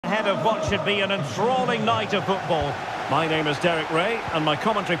ahead of what should be an enthralling night of football. My name is Derek Ray, and my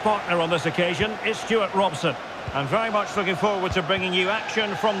commentary partner on this occasion is Stuart Robson. And very much looking forward to bringing you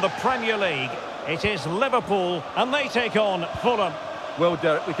action from the Premier League. It is Liverpool, and they take on Fulham. Well,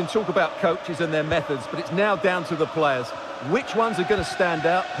 Derek, we can talk about coaches and their methods, but it's now down to the players. Which ones are going to stand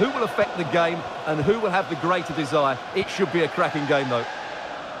out, who will affect the game, and who will have the greater desire? It should be a cracking game, though.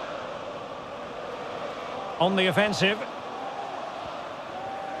 On the offensive.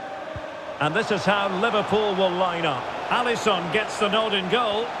 And this is how Liverpool will line up. Alisson gets the nod in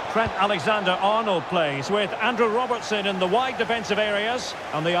goal. Trent Alexander-Arnold plays with Andrew Robertson in the wide defensive areas.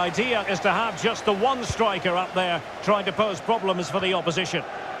 And the idea is to have just the one striker up there trying to pose problems for the opposition.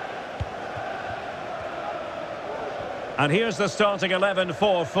 And here's the starting 11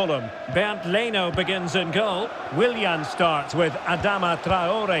 for Fulham. Bernd Leno begins in goal. Willian starts with Adama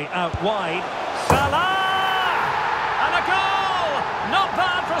Traore out wide. Salah! And a goal! Not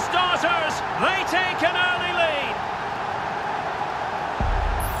bad for starters. They take an early lead.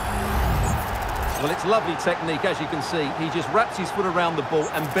 Well, it's lovely technique, as you can see. He just wraps his foot around the ball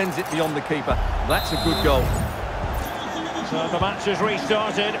and bends it beyond the keeper. That's a good goal. So the match has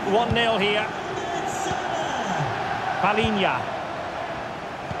restarted. 1-0 here. Palinha.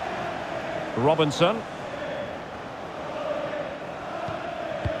 Robinson.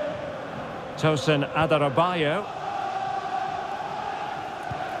 Tosin Adarabioyo.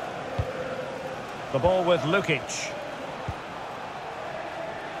 The ball with Lukic.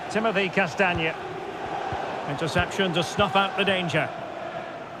 Timothy Castagne. Interception to snuff out the danger.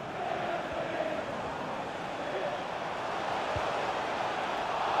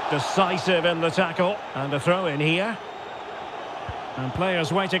 Decisive in the tackle. And a throw in here. And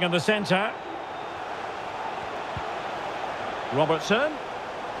players waiting in the centre. Robertson.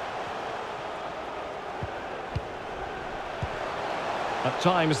 At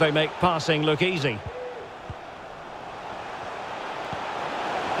times they make passing look easy.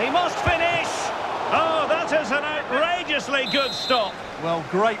 He must finish! Oh, that is an outrageously good stop. Well,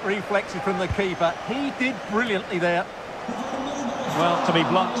 great reflexes from the keeper. He did brilliantly there. Well, to be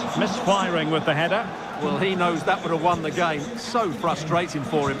blunt, misfiring with the header. Well, he knows that would have won the game. So frustrating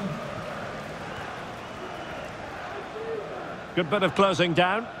for him. Good bit of closing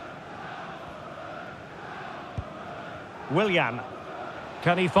down. Willian.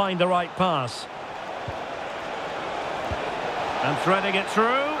 Can he find the right pass? And threading it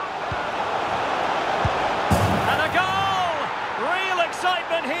through. And a goal! Real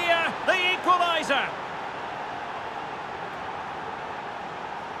excitement here. The equaliser.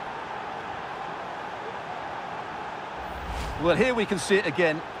 Well, here we can see it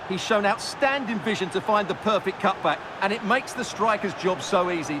again. He's shown outstanding vision to find the perfect cutback, and it makes the striker's job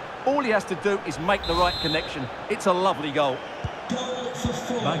so easy. All he has to do is make the right connection. It's a lovely goal.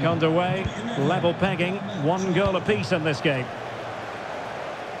 Back underway, level pegging, 1 goal apiece in this game.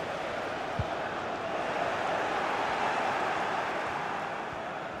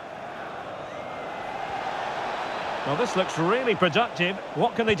 Well, this looks really productive.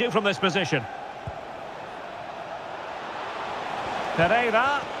 What can they do from this position?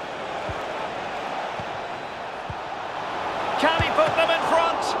 Pereira. Can he put them in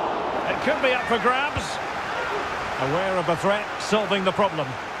front? It could be up for grabs. Aware of the threat, solving the problem.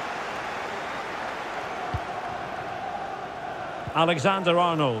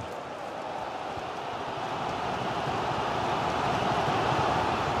 Alexander-Arnold.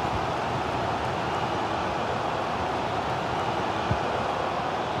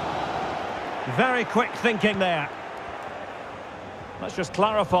 Very quick thinking there. Let's just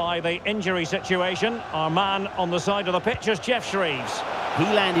clarify the injury situation. Our man on the side of the pitch is Jeff Shreves. He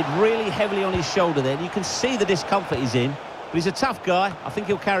landed really heavily on his shoulder then. You can see the discomfort he's in. But he's a tough guy. I think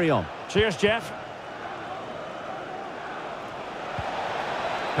he'll carry on. Cheers, Jeff.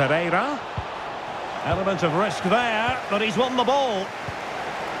 Pereira. Element of risk there, but he's won the ball.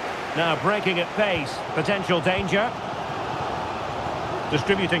 Now breaking at pace. Potential danger.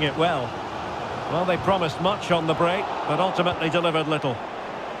 Distributing it well. Well, they promised much on the break, but ultimately delivered little.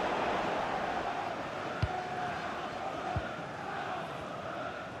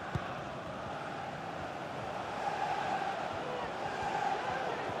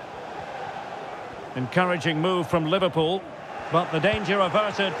 Encouraging move from Liverpool, but the danger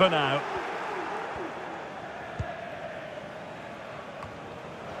averted for now.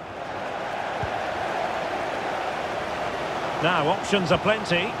 Now options are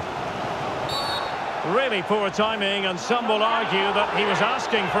plenty. Really poor timing, and some will argue that he was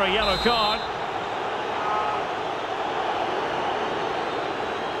asking for a yellow card.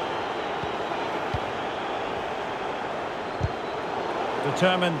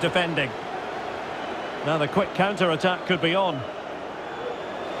 Determined defending. Now the quick counter-attack could be on.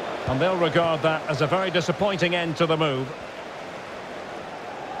 And they'll regard that as a very disappointing end to the move.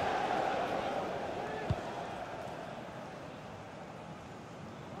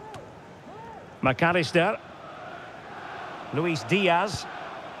 McAllister. Luis Diaz.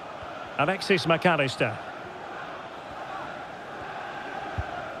 Alexis McAllister.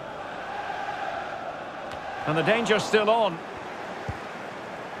 And the danger's still on.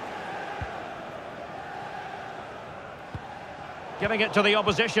 Giving it to the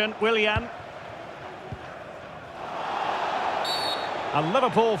opposition, Willian. A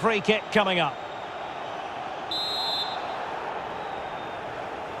Liverpool free kick coming up.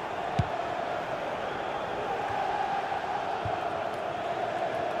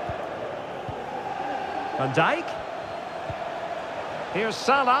 Van Dijk. Here's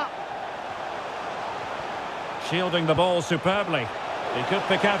Salah. Shielding the ball superbly. He could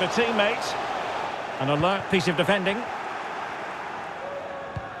pick out a teammate. An alert piece of defending.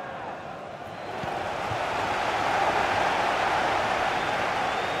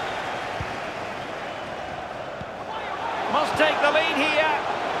 Must take the lead here.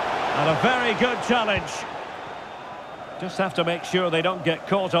 And a very good challenge. Just have to make sure they don't get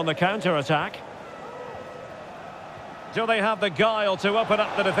caught on the counter-attack. Do they have the guile to open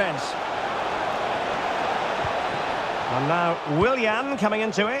up the defence? And now Willian coming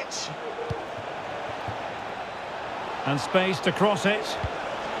into it. And space to cross it.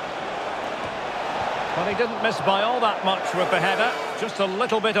 But he didn't miss by all that much with the header. Just a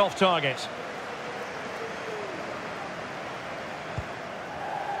little bit off target.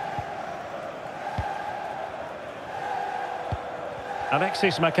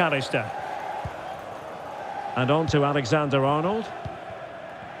 Alexis McAllister. And on to Alexander-Arnold.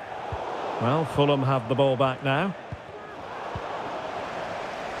 Well, Fulham have the ball back now.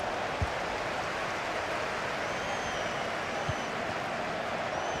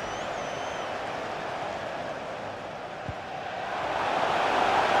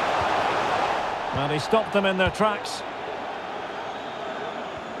 And he stopped them in their tracks.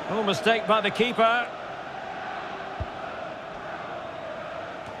 No mistake by the keeper.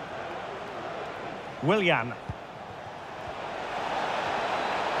 Willian.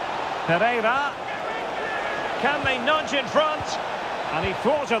 Pereira. Can they nudge in front? And he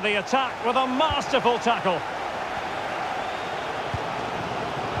thwarted the attack with a masterful tackle.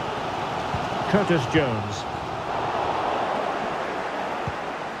 Curtis Jones.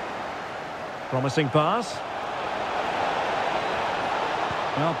 Promising pass.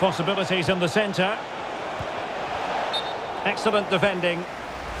 Well, possibilities in the centre. Excellent defending.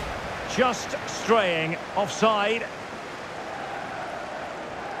 Just straying offside.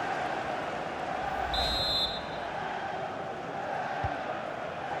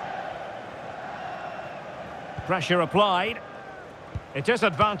 Pressure applied. It is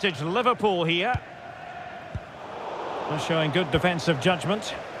advantage Liverpool here. They're showing good defensive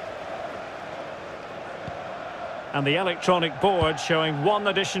judgment. And the electronic board showing 1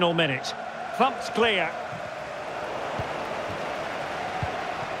 additional minute. Thumped clear.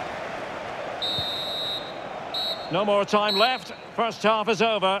 No more time left. First half is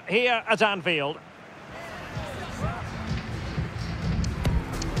over here at Anfield.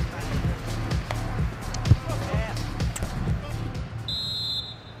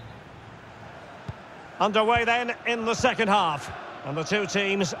 Underway then in the second half. And the two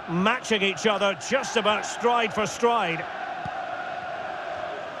teams matching each other just about stride for stride.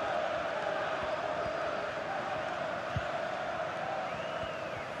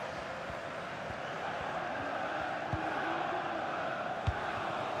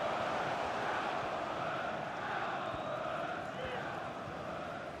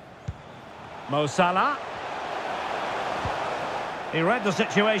 Mo Salah. He read the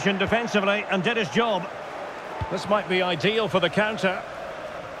situation defensively and did his job. This might be ideal for the counter.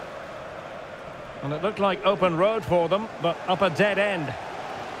 And it looked like open road for them, but up a dead end.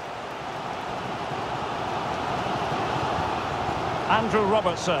 Andrew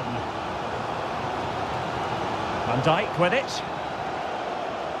Robertson. Van Dijk with it.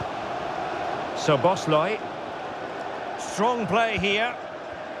 Szoboszlai. Strong play here.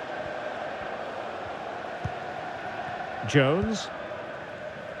 Jones.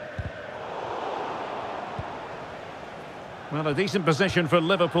 Well, a decent position for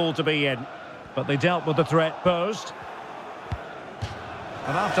Liverpool to be in, but they dealt with the threat posed.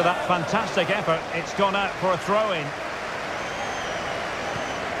 And after that fantastic effort, it's gone out for a throw-in.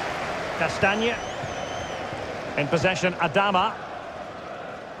 Castagne. In possession, Adama.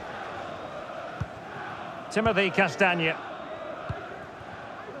 Timothy Castagne.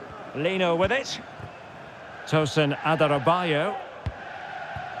 Leno with it. Tosin Adarabioyo.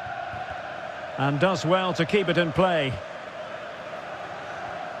 And does well to keep it in play.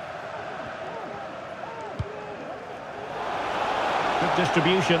 Good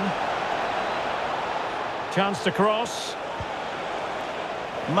distribution. Chance to cross.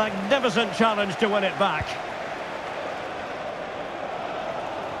 Magnificent challenge to win it back.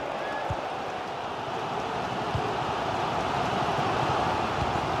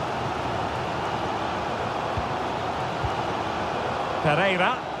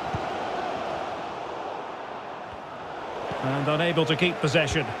 Pereira. And unable to keep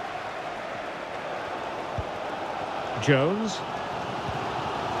possession. Jones.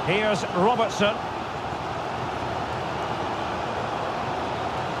 Here's Robertson.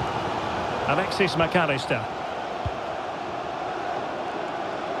 Alexis McAllister.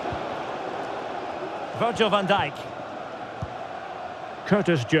 Virgil van Dijk.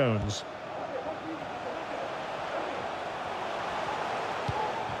 Curtis Jones.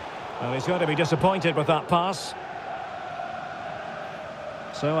 Well, he's going to be disappointed with that pass.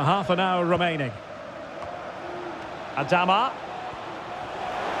 So half an hour remaining. Adama.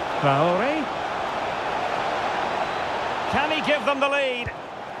 Traore. Can he give them the lead?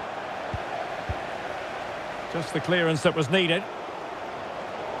 Just the clearance that was needed.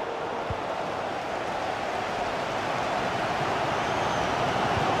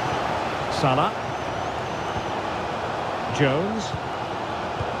 Salah. Jones.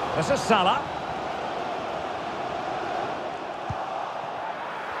 This is Salah.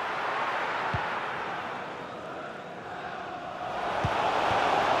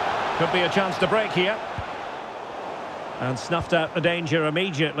 Could be a chance to break here. And snuffed out the danger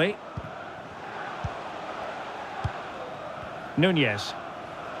immediately. Nunez.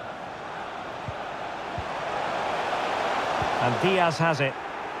 And Diaz has it.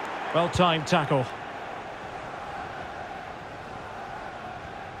 Well-timed tackle.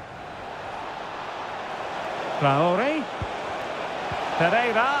 Traore.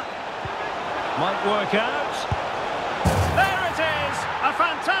 Pereira. Might work out. There it is! A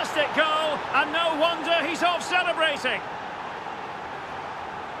fantastic goal, and no wonder he's off celebrating.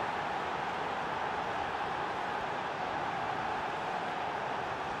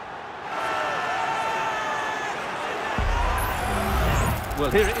 Well,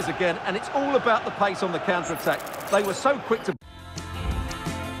 here it is again, and it's all about the pace on the counter-attack. They were so quick to...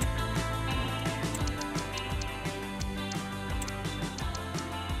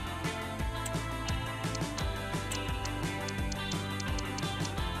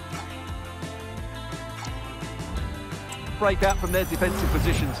 break out from their defensive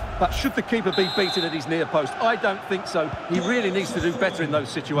positions. But should the keeper be beaten at his near post? I don't think so. He really needs to do better in those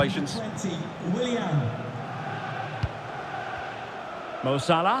situations. Mo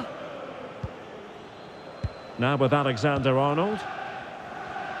Salah. Now with Alexander-Arnold.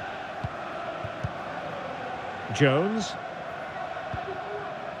 Jones.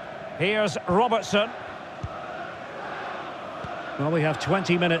 Here's Robertson. Well, we have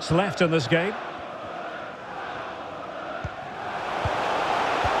 20 minutes left in this game.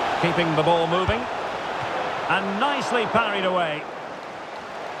 Keeping the ball moving. And nicely parried away.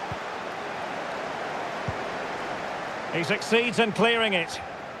 He succeeds in clearing it.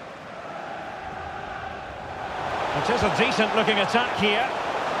 It is a decent-looking attack here.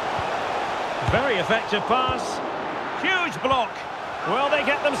 Very effective pass. Huge block. Will they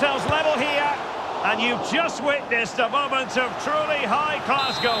get themselves level here? And you've just witnessed a moment of truly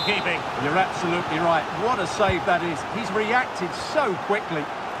high-class goalkeeping. You're absolutely right. What a save that is. He's reacted so quickly.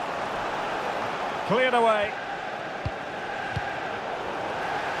 Cleared away.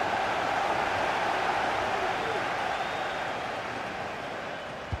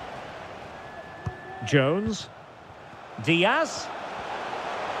 Jones. Diaz.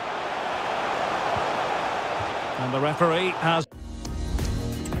 And the referee has...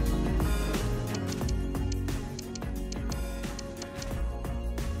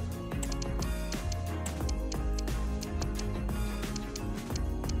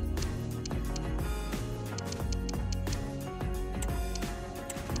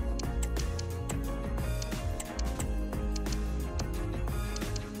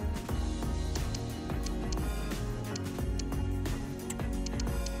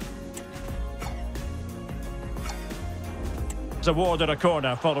 awarded a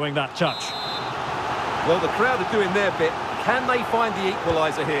corner following that touch. Well, the crowd are doing their bit. Can they find the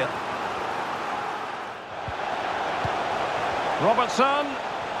equaliser here? Robertson.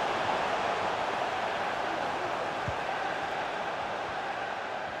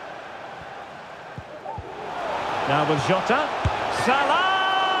 Now with Jota.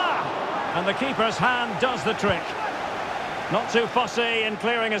 Salah! And the keeper's hand does the trick. Not too fussy in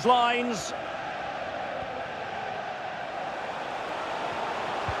clearing his lines.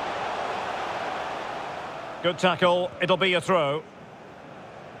 Good tackle. It'll be a throw.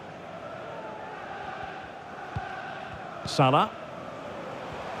 Salah.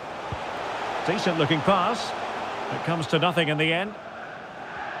 Decent looking pass. It comes to nothing in the end.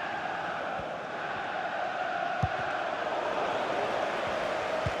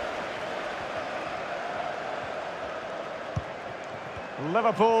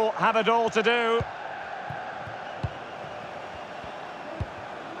 Liverpool have it all to do.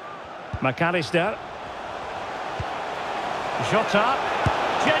 McAllister. Jota.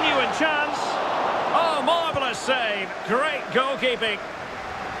 Genuine chance. Oh, marvellous save. Great goalkeeping.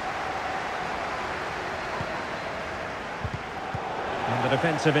 And the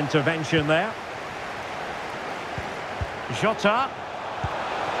defensive intervention there. Jota.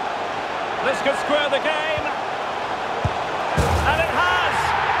 This could square the game. And it has!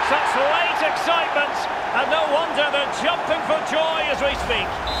 Such late excitement, and no wonder they're jumping for joy as we speak.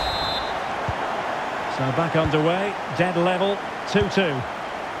 So back underway, dead level, 2-2.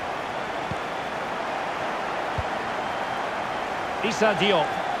 Issa Diop.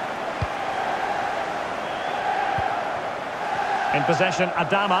 In possession,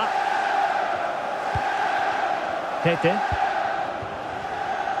 Adama. Tete.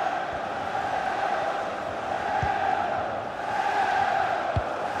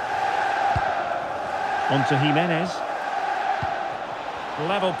 On to Jimenez.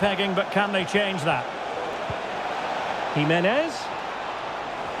 Level pegging, but can they change that? Jimenez.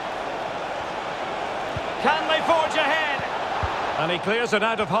 Can they forge ahead? And he clears it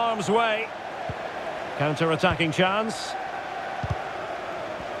out of harm's way. Counter-attacking chance.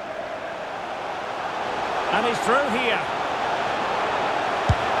 And he's through here.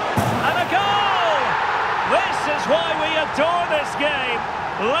 And a goal! This is why we adore this game.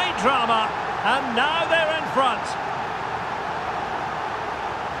 Late drama. And now they're in front.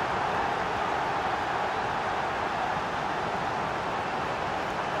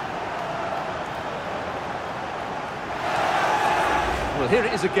 Well, here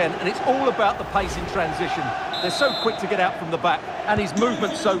it is again, and it's all about the pace in transition. They're so quick to get out from the back, and his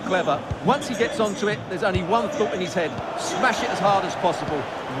movement's so clever. Once he gets onto it, there's only one thought in his head. Smash it as hard as possible.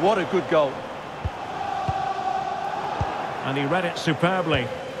 What a good goal. And he read it superbly.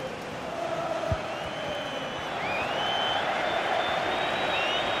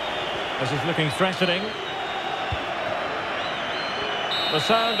 This is looking threatening. The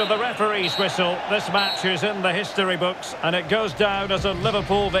sound of the referee's whistle. This match is in the history books, and it goes down as a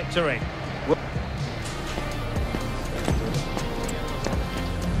Liverpool victory.